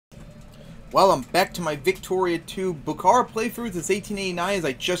Well, I'm back to my Victoria 2 Bukkhara playthrough since 1889 as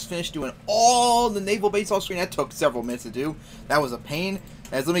I just finished doing all the naval base off screen. That took several minutes to do. That was a pain.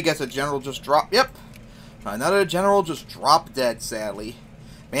 As let me guess, a general just dropped. Yep. Another general just dropped dead, sadly.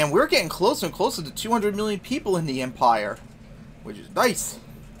 Man, we're getting closer and closer to 200 million people in the Empire, which is nice.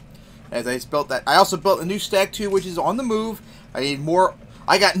 As I built that, I also built a new stack too, which is on the move. I need more.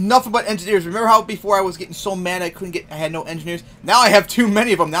 I got nothing but engineers. Remember how before I was getting so mad I had no engineers? Now I have too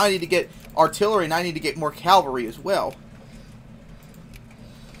many of them. Now I need to get artillery, and I need to get more cavalry as well.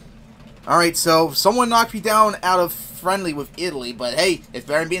 Alright, so someone knocked me down out of friendly with Italy, but hey, it's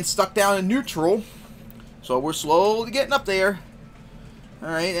better than being stuck down in neutral. So we're slowly getting up there.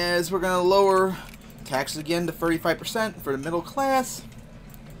 Alright, as we're going to lower taxes again to 35% for the middle class.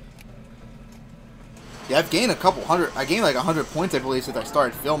 Yeah, I've gained a couple hundred. I gained like 100 points, I believe, since I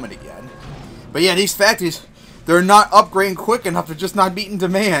started filming again. But yeah, these factories, they're not upgrading quick enough. They're just not meeting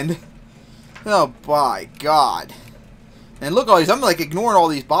demand. Oh, my God. And look at all these. I'm like ignoring all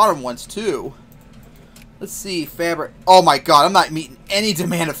these bottom ones, too. Let's see. Fabric. Oh, my God. I'm not meeting any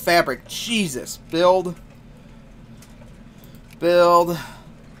demand of fabric. Jesus. Build. Build.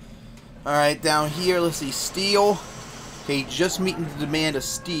 Alright, down here, let's see. Steel. Okay, just meeting the demand of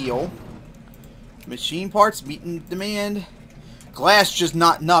steel. Machine parts, meeting demand. Glass, just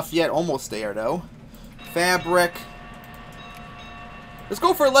not enough yet. Almost there, though. Fabric. Let's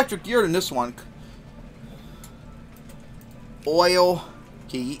go for electric gear in this one. Oil.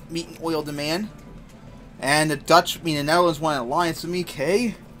 Okay, meeting oil demand. And the Dutch, I mean the Netherlands want an alliance with me.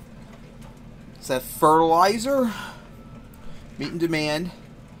 Okay. Is that fertilizer? Meeting demand.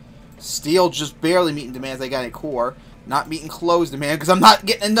 Steel, just barely meeting demand as I got a core. Not meeting clothes demand because I'm not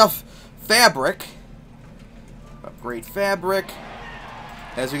getting enough fabric. Upgrade fabric.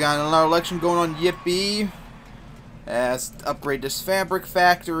 As we got another election going on, yippee. As upgrade this fabric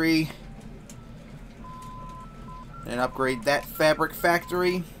factory. And upgrade that fabric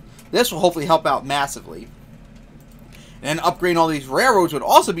factory. This will hopefully help out massively. And upgrading all these railroads would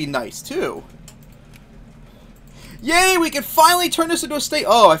also be nice too. Yay, we can finally turn this into a state.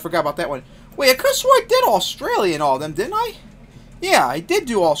 Oh, I forgot about that one. Wait, I could have swore I did Australia and all of them, didn't I? Yeah, I did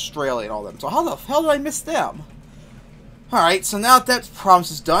do Australia and all of them. So how the hell did I miss them? Alright, so now that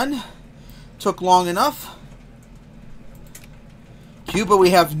province is done. Took long enough. Cuba, we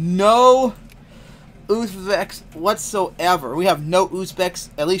have no Uzbeks whatsoever. We have no Uzbeks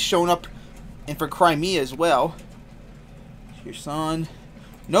at least showing up and for Crimea as well. Your son.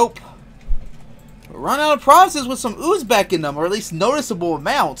 Nope. We're running out of provinces with some Uzbek in them, or at least noticeable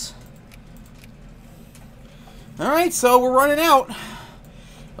amounts. Alright, so we're running out.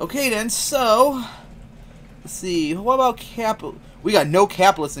 Okay then, so let's see, what about capital? We got no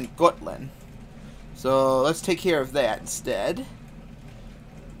capitalists in Gotland. So let's take care of that instead.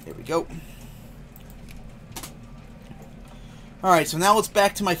 There we go. Alright, so now let's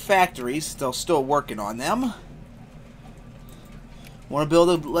back to my factories. Still working on them. Want to build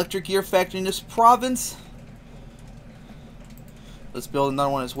an electric gear factory in this province? Let's build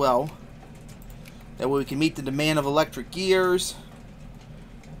another one as well. That way we can meet the demand of electric gears.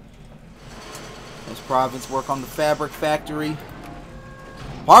 This province work on the fabric factory.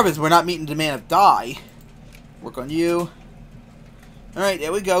 Province, we're not meeting demand of dye. Work on you. Alright,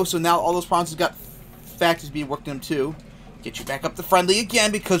 there we go. So now all those provinces got factories being worked on them too. Get you back up to friendly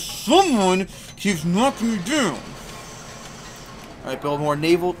again because someone keeps knocking me down. Alright, build more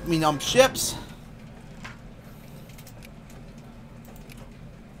naval, ships.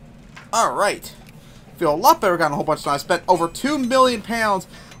 Alright. Feel a lot better, got a whole bunch of time. I spent over £2 million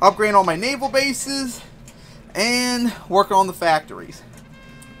upgrading all my naval bases and working on the factories.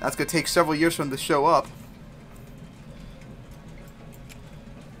 That's going to take several years for them to show up.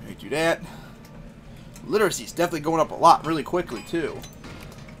 Let me do that. Literacy is definitely going up a lot really quickly too.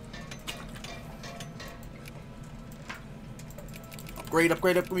 Upgrade,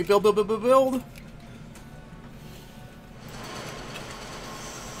 upgrade, upgrade, build.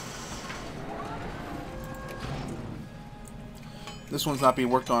 This one's not being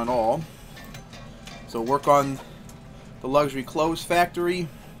worked on at all. So work on the luxury clothes factory.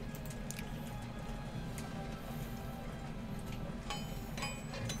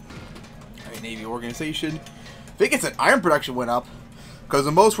 Alright, Navy organization. I think it's an iron production went up. Because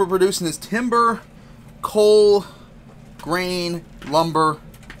the most we're producing is timber, coal, grain, lumber,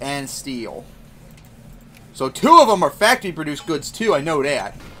 and steel. So 2 of them are factory produced goods too, I know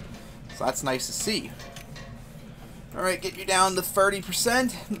that. So that's nice to see. Alright, get you down to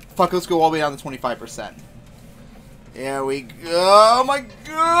 30%. Fuck, let's go all the way down to 25%. There we go. Oh my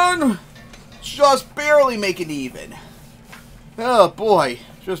god! Just barely making even. Oh boy,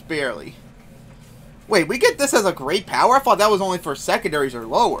 just barely. Wait, we get this as a great power? I thought that was only for secondaries or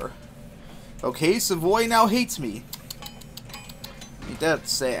lower. Okay, Savoy now hates me. Ain't that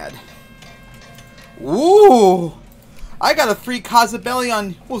sad. Ooh! I got a free Cazabelli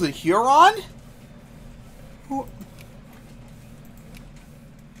on, what was it, Huron?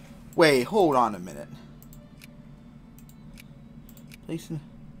 Wait, hold on a minute.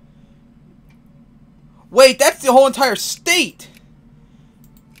 Wait, that's the whole entire state!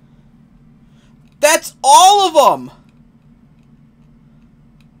 That's all of them!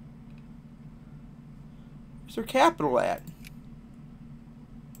 Where's their capital at?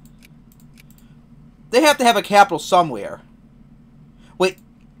 They have to have a capital somewhere. Wait.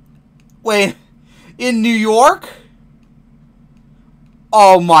 In New York?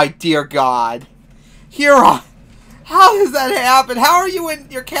 Oh my dear God. Huron. How does that happen? How are you in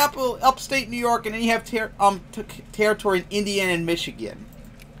your capital, upstate New York, and then you have territory in Indiana and Michigan?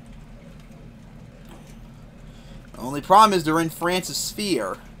 The only problem is they're in France's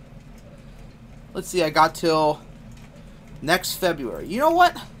sphere. Let's see, I got till next February. You know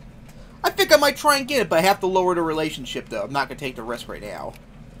what? I think I might try and get it, but I have to lower the relationship, though. I'm not going to take the risk right now.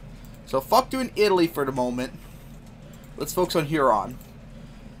 So fuck doing Italy for the moment. Let's focus on Huron.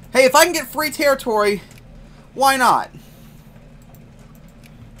 Hey, if I can get free territory, why not?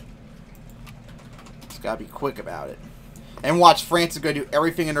 Just gotta be quick about it. And watch, France is going to do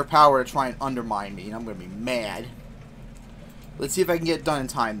everything in their power to try and undermine me, and I'm going to be mad. Let's see if I can get it done in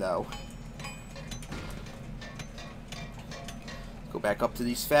time, though. Go back up to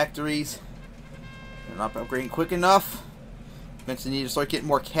these factories. They're not upgrading quick enough. Eventually need to start getting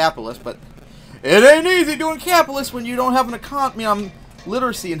more capitalist, but it ain't easy doing capitalist when you don't have an economy,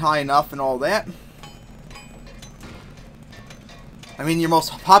 literacy high enough and all that. I mean, your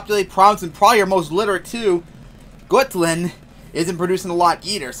most populated province and probably your most literate too, Gotland, isn't producing a lot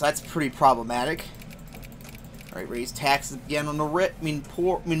either, so that's pretty problematic. All right, raise taxes again on the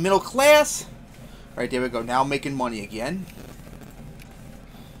middle class. All right, there we go. Now making money again.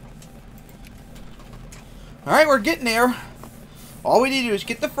 Alright, we're getting there. All we need to do is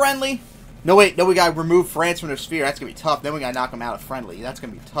get the friendly. No, wait. No, we gotta remove France from their sphere. That's gonna be tough. Then we gotta knock them out of friendly. That's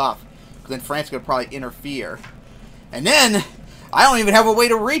gonna be tough. Because then France is gonna probably interfere. And then, I don't even have a way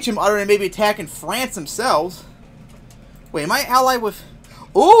to reach them other than maybe attacking France themselves. Wait, am I allied with...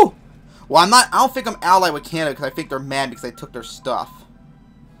 Ooh! Well, I'm not... I don't think I'm allied with Canada because I think they're mad because I took their stuff.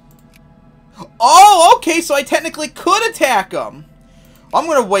 Oh, okay. So I technically could attack them. I'm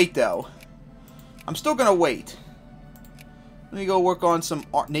gonna wait, though. I'm still going to wait. Let me go work on some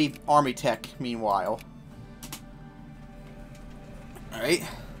Navy Army tech meanwhile. Alright.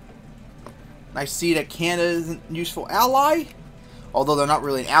 I see that Canada is a useful ally. Although they're not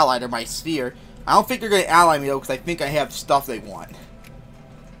really an ally, they're my sphere. I don't think they're going to ally me though, because I think I have stuff they want.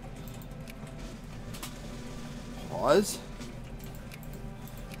 Pause.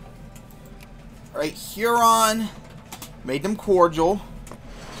 Alright, Huron. Made them cordial.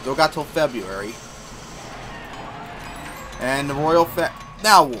 Still got till February. And the Royal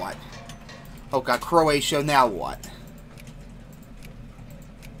now what? Oh god, Croatia, now what?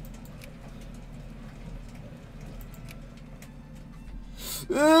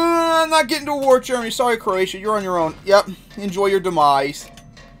 I'm not getting to war, Germany. Sorry, Croatia, you're on your own. Yep, enjoy your demise.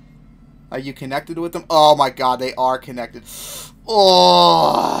 Are you connected with them? Oh my god, they are connected.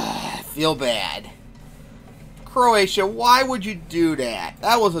 Oh, I feel bad. Croatia, why would you do that?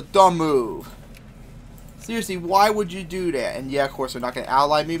 That was a dumb move. Seriously, why would you do that? And yeah, of course, they're not going to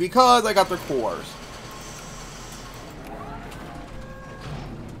ally me because I got their cores.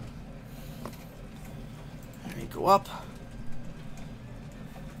 Let me go up.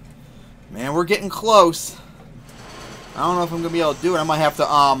 Man, we're getting close. I don't know if I'm going to be able to do it. I might have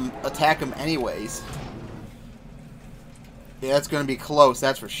to attack them anyways. Yeah, it's going to be close,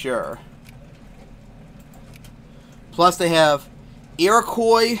 that's for sure. Plus, they have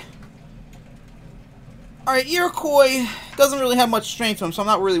Iroquois. Alright, Iroquois doesn't really have much strength to them, so I'm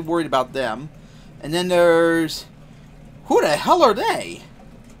not really worried about them. And then there's... Who the hell are they?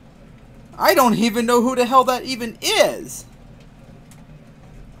 I don't even know who the hell that even is.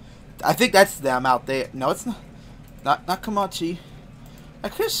 I think that's them out there. No, it's not. Not Comanche. I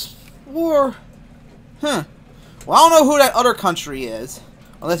could have swore... Huh. Well, I don't know who that other country is.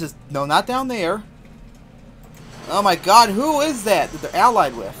 Unless it's... No, not down there. Oh my god, who is that they're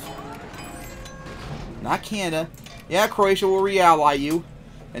allied with? Not Canada. Yeah, Croatia will re-ally you.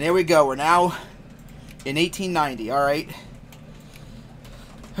 And there we go. We're now in 1890. Alright.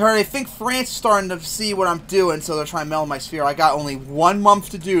 Alright, I think France is starting to see what I'm doing, so they're trying to meld my sphere. I got only 1 month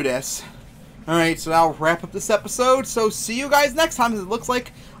to do this. Alright, so I'll wrap up this episode. So see you guys next time, as it looks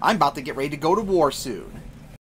like I'm about to get ready to go to war soon.